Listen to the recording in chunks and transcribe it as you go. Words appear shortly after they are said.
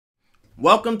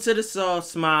Welcome to the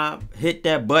Sauce Mob. Hit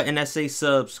that button that say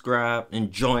subscribe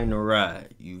and join the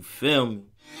ride. You feel me?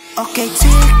 Okay,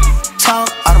 tick tock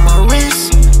out of my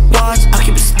wrist. Watch, I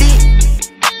keep a stick.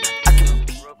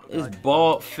 It's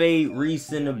Bald Fade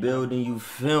Reese in the building. You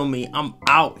feel me? I'm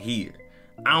out here.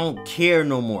 I don't care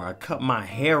no more. I cut my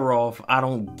hair off. I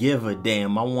don't give a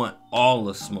damn. I want all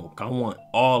the smoke. I want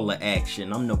all the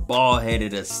action. I'm the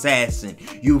bald-headed assassin.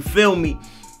 You feel me?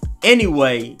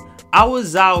 Anyway, I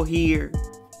was out here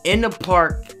in the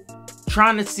park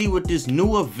trying to see what this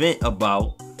new event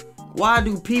about. Why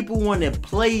do people want to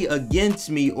play against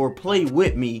me or play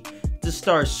with me to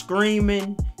start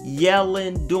screaming,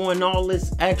 yelling, doing all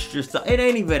this extra stuff? It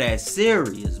ain't even that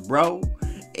serious, bro.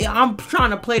 I'm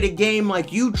trying to play the game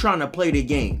like you trying to play the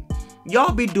game.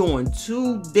 Y'all be doing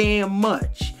too damn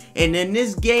much. And in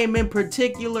this game in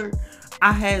particular,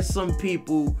 I had some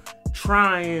people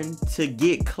trying to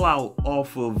get clout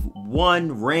off of one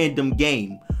random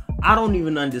game. I don't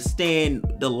even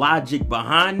understand the logic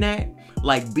behind that.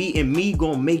 Like, beating me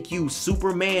gonna make you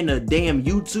Superman, a damn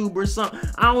YouTube or something.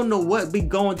 I don't know what be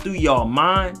going through y'all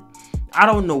mind. I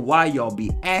don't know why y'all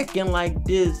be acting like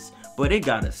this, but it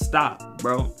gotta stop,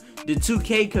 bro. The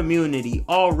 2K community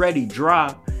already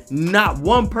dropped. Not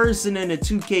one person in the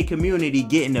 2K community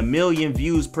getting 1 million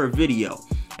views per video.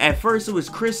 At first it was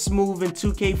Chris Smooth in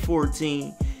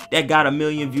 2K14 that got 1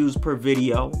 million views per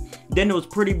video. Then it was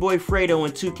Pretty Boy Fredo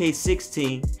in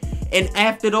 2K16. And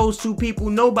after those two people,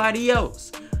 nobody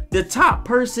else. The top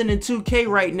person in 2K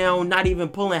right now not even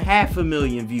pulling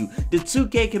 500,000 views. The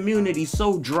 2K community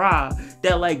so dry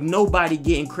that like nobody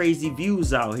getting crazy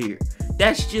views out here.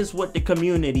 That's just what the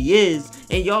community is,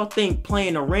 and y'all think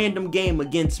playing a random game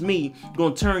against me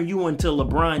gonna turn you into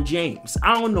LeBron James.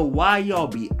 I don't know why y'all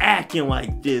be acting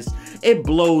like this. It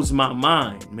blows my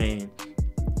mind, man.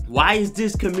 Why is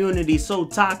this community so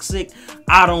toxic?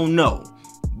 I don't know.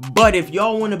 But if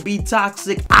y'all want to be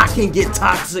toxic, I can get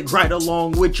toxic right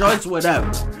along with y'all. It's whatever.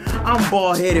 I'm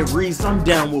bald-headed Reese. I'm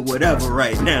down with whatever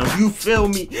right now. You feel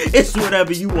me? It's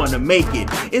whatever you want to make it.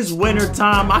 It's winter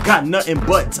time. I got nothing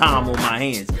but time on my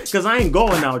hands. Because I ain't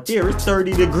going out there. It's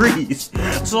 30 degrees.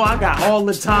 So I got all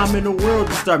the time in the world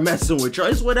to start messing with y'all.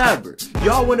 It's whatever.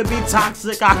 Y'all want to be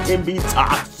toxic? I can be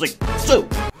toxic too.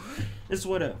 It's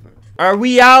whatever. Are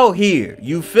we out here?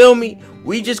 You feel me?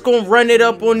 We just gonna run it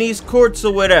up on these courts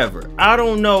or whatever. I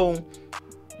don't know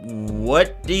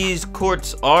what these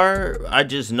courts are. I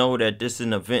just know that this is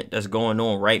an event that's going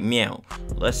on right now.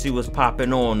 Let's see what's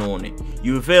popping on it.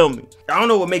 You feel me? I don't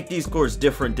know what make these courts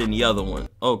different than the other one.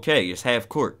 Okay, it's half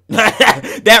court.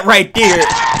 That right there.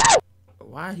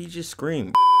 Why he just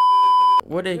screamed?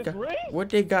 What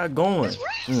they got going?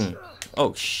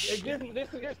 Oh shit.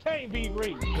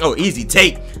 Oh, easy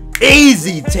take.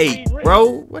 Easy take,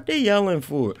 bro. What they yelling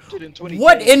for?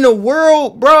 What in the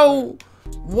world, bro?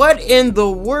 What in the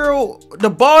world? The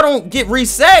ball don't get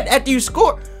reset after you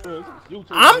score.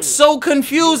 I'm so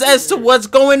confused as to what's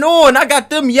going on. I got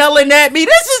them yelling at me.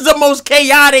 This is the most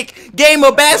chaotic game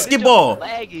of basketball.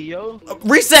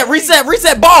 Reset, reset,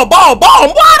 reset. Ball. I'm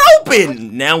wide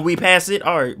open. Now we pass it.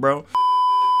 All right, bro.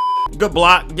 Good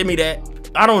block. Give me that.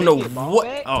 I don't know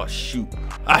what. Oh shoot!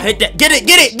 I hit that. Get it.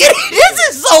 This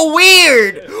is so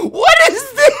weird. What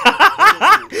is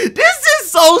this? This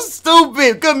is so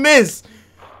stupid. Good miss.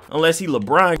 Unless he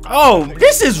LeBron. Oh,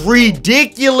 this is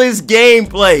ridiculous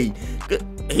gameplay.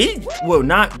 He will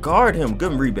not guard him.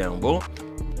 Good rebound, boy.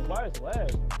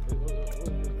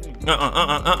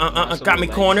 Got me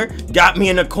corner. Got me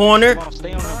in the corner.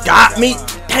 Got me.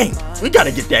 Dang. We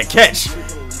gotta get that catch.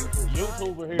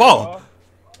 Ball.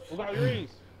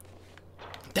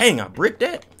 Dang, I bricked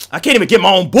that. I can't even get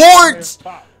my own boards.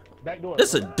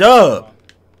 This a dub.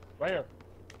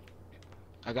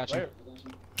 I got you.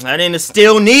 I didn't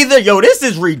steal neither. Yo, this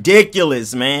is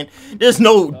ridiculous, man. There's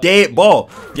no dead ball.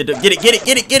 Get it.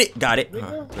 Got it.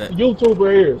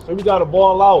 YouTuber here, so we gotta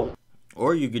ball out.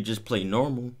 Or you could just play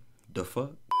normal. The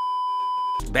fuck?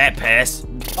 Bad pass.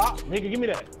 Nigga, give me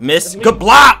that. Miss. Good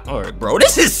block. All right, bro.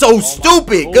 This is so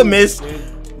stupid. Good miss.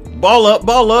 Ball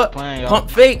up. Pump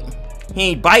fake. He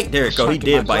ain't bite. There it go. He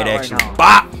did bite actually.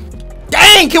 Bop.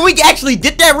 Dang, can we actually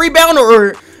get that rebound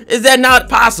or is that not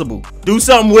possible? Do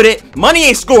something with it. Money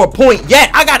ain't score a point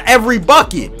yet. I got every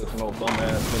bucket. No bum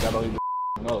ass nigga, I don't even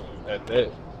know. At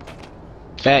that.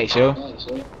 Facts, yo.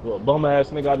 Well, bum ass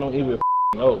nigga, I don't even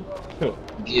know.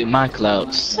 Get my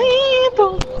clout.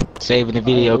 Saving the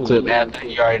video clip after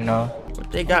you already know.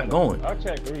 What they got going? I'll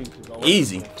check Reese.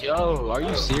 Easy. Yo, are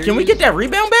you serious? Can we get that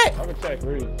rebound back? I can check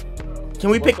Reese. Can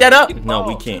we pick that up? No,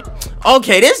 we can't.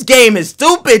 Okay, this game is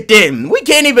stupid then. We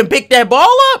can't even pick that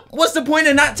ball up? What's the point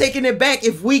of not taking it back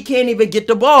if we can't even get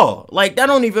the ball? Like, that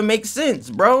don't even make sense,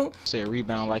 bro. Say a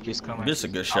rebound like it's coming. This is a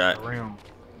good shot. Rim.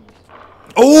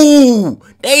 Oh,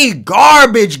 they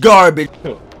garbage.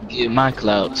 Get my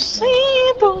clout.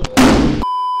 Simple.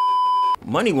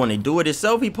 Money want to do it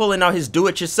himself. He pulling out his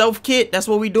do-it-yourself kit. That's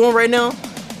what we doing right now.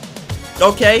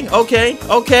 Okay.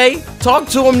 Talk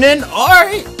to him then. All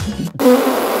right.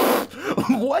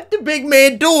 What the big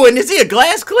man doing? Is he a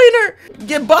glass cleaner?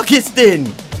 Get buckets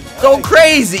then. Go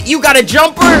crazy. You got a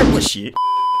jumper? What shit?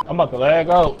 I'm about to lag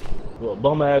out. Well,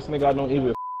 bum ass nigga I don't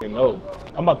even know.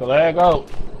 I'm about to lag out.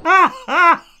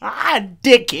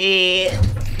 Dickhead.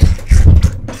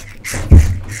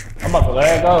 I'm about to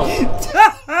lag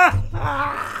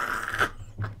out.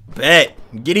 Bet.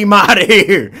 Get him out of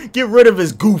here. Get rid of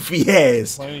his goofy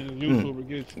ass.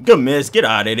 Good miss. Get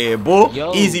out of there, boy.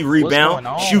 Yo, easy rebound.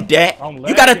 Shoot that. I'm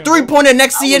You got a lagging, 3-pointer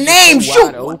next to your name. Wide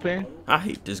Shoot. open. I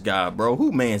hate this guy, bro.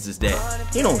 Who mans is that?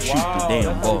 He don't shoot the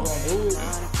damn ball.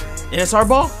 And it's our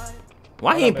ball?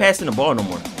 Why he ain't passing the ball no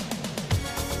more?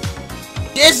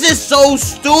 This is so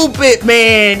stupid,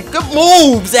 man. Good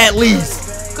moves, at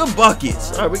least. Good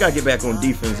buckets. All right, we got to get back on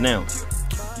defense now.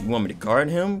 You want me to guard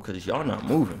him? Because y'all not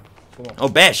moving. Oh,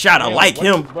 bad shot. I like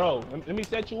him. Bro, let me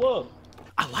set you up.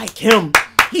 I like him.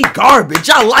 He garbage.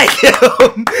 I like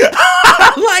him.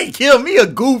 I like him. He a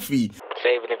goofy.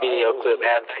 Saving the video clip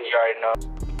after you already know.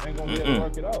 Ain't gonna be able to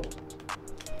work it out.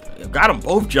 Got them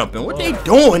both jumping. What they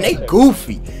doing? They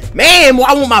goofy. Man,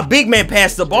 why won't my big man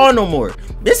pass the ball no more?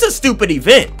 This is a stupid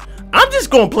event. I'm just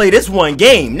gonna play this one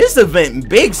game. This event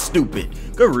big stupid.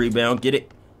 Good rebound. Get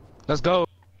it. Let's go.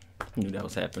 Knew that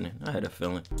was happening. I had a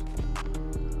feeling.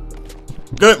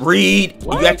 Good read.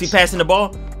 What? You actually passing the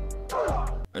ball?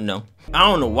 No. I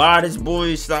don't know why this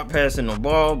boy stopped passing the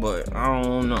ball, but I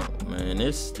don't know, man.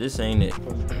 This ain't it.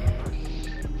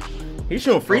 He's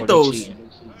shooting free throws.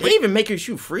 They even make you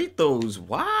shoot free throws.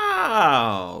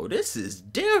 Wow, this is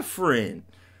different.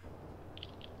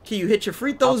 Can you hit your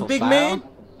free throws, big man?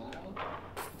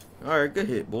 All right, good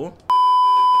hit, boy.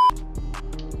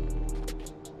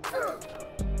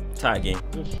 Tie game.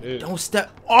 Don't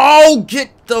step. Oh, get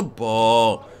the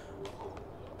ball.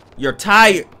 You're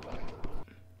tired.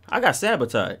 I got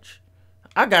sabotage.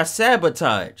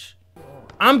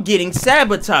 I'm getting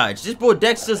sabotaged. This boy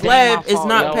Dexter's Lab is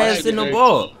not passing the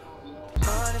ball.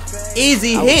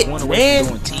 Easy hit, man.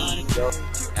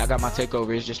 I got my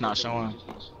takeover. It's just not showing.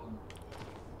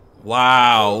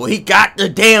 Wow, he got the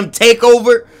damn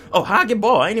takeover. Oh, how I get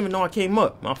ball? I didn't even know I came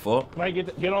up. My fault. Might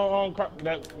get on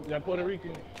that Puerto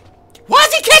Rican. Why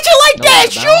is he catching like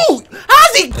that? Shoot!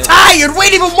 How's he tired? We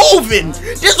ain't even moving.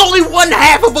 There's only one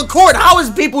half of a court. How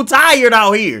is people tired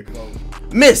out here?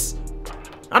 Miss.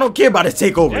 I don't care about his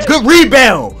takeovers. Good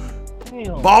rebound.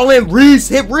 Ball in. Reese.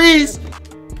 Hit Reese.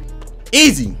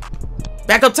 Easy.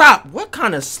 Back up top. What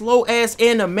kind of slow ass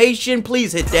animation?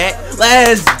 Please hit that.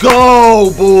 Let's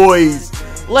go, boys.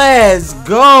 Let's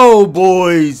go,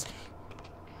 boys.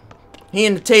 He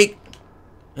in the take.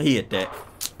 He hit that.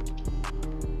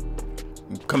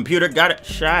 Computer got it.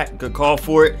 Shot. Good call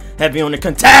for it. Heavy on the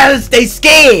contest. They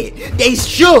scared. They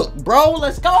shook, bro.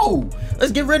 Let's go.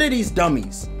 Let's get rid of these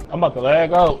dummies. I'm about to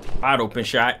lag out. Wide open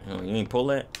shot. Oh, you ain't pull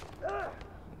that.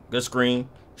 Good screen.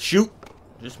 Shoot.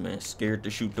 This man's scared to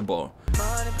shoot the ball.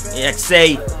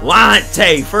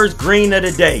 iTzRease. First green of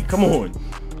the day. Come on.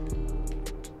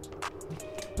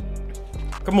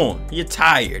 Come on. You're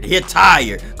tired. You're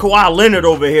tired. Kawhi Leonard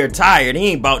over here tired. He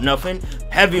ain't about nothing.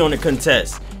 Heavy on the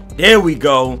contest. There we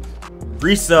go.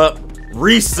 Reese up.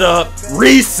 Reese up.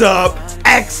 Reese up.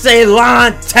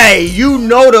 iTzRease. You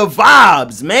know the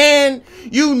vibes, man.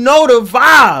 You know the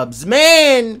vibes,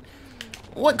 man.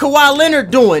 What Kawhi Leonard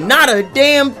doing? Not a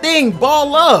damn thing.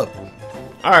 Ball up.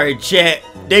 All right, chat.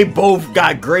 They both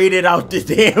got graded out the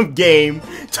damn game.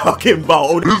 Talking about,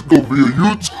 oh, this gonna be a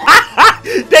YouTube.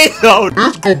 They know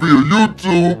this gonna be a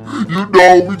YouTube. You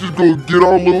know, we just gonna get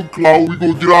our little clout. We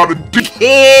gonna get out of the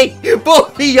game.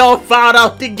 Both of y'all found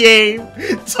out the game.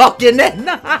 Talking that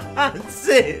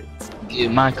nonsense.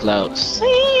 Get my clout.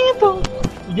 Simple.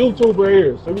 YouTuber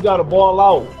here, so we gotta ball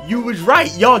out. You was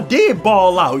right. Y'all did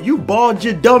ball out. You balled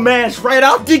your dumb ass right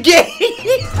out the game.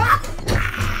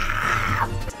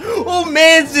 Who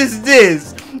mans is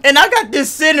this? And I got this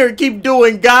center keep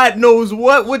doing God knows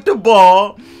what with the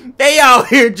ball. They out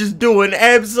here just doing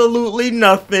absolutely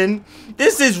nothing.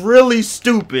 This is really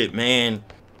stupid, man.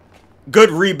 Good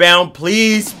rebound.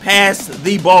 Please pass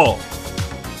the ball.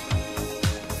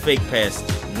 Fake pass.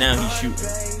 Now he's shooting.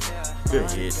 Good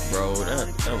hit, bro.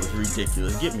 That was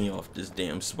ridiculous. Get me off this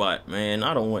damn spot, man.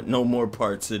 I don't want no more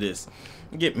parts of this.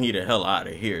 Get me the hell out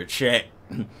of here, chat.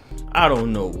 I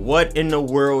don't know what in the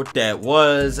world that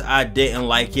was. I didn't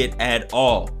like it at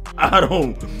all. I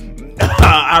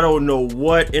don't know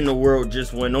what in the world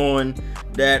just went on.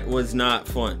 That was not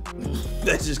fun.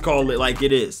 Let's just call it like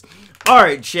it is.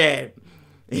 Alright, chat.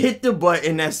 Hit the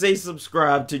button that says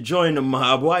subscribe to join the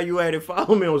mob. While you at it,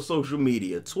 follow me on social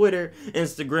media. Twitter,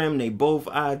 Instagram, they both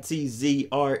iTzRease.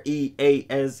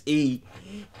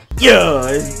 Yeah,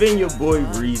 it's been your boy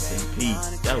Reese and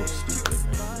Peace. That was stupid,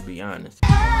 man, to be honest.